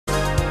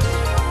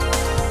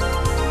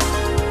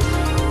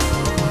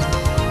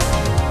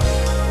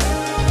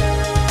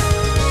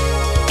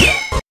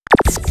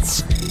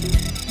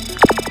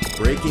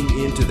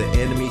breaking into the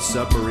enemy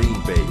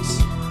submarine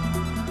base.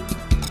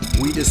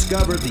 We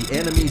discovered the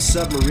enemy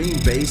submarine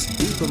base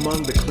deep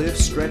among the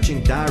cliffs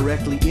stretching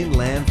directly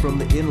inland from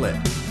the inlet.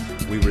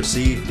 We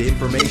received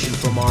information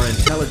from our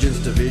intelligence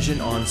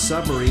division on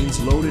submarines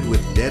loaded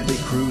with deadly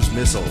cruise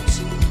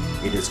missiles.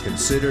 It is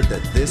considered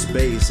that this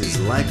base is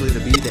likely to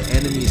be the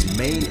enemy's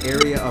main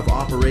area of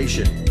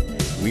operation.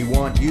 We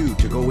want you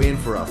to go in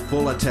for a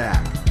full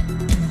attack.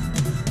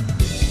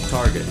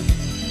 Target: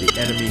 the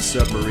enemy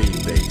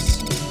submarine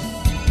base.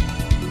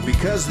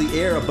 Because the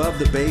air above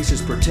the base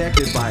is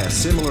protected by a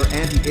similar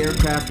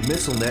anti-aircraft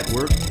missile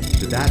network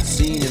to that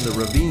seen in the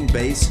ravine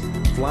base,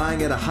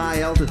 flying at a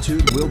high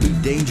altitude will be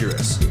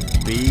dangerous.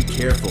 Be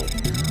careful.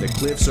 The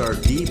cliffs are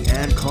deep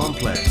and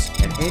complex,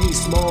 and any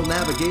small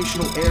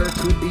navigational error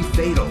could be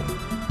fatal.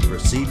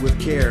 Proceed with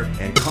care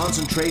and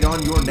concentrate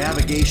on your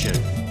navigation.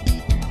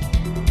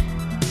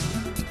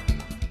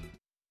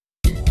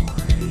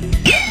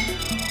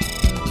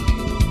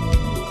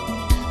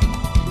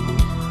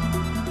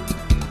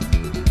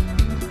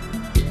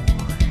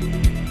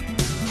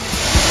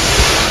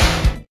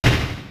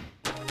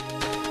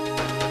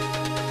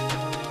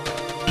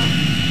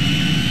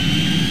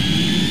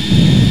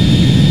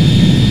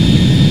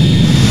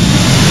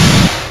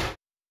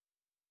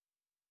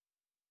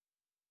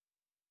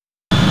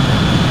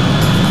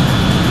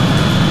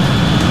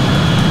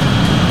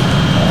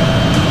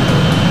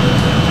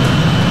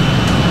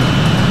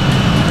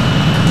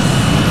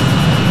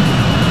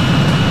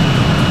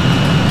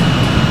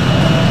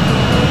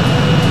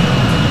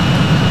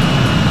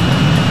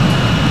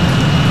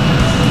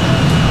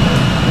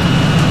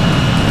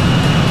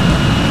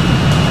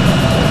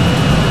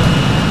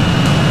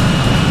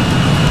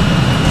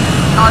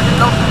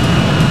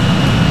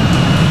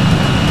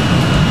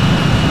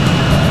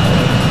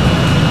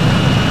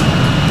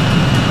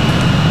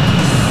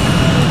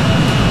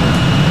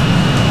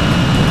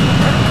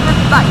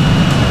 Bye.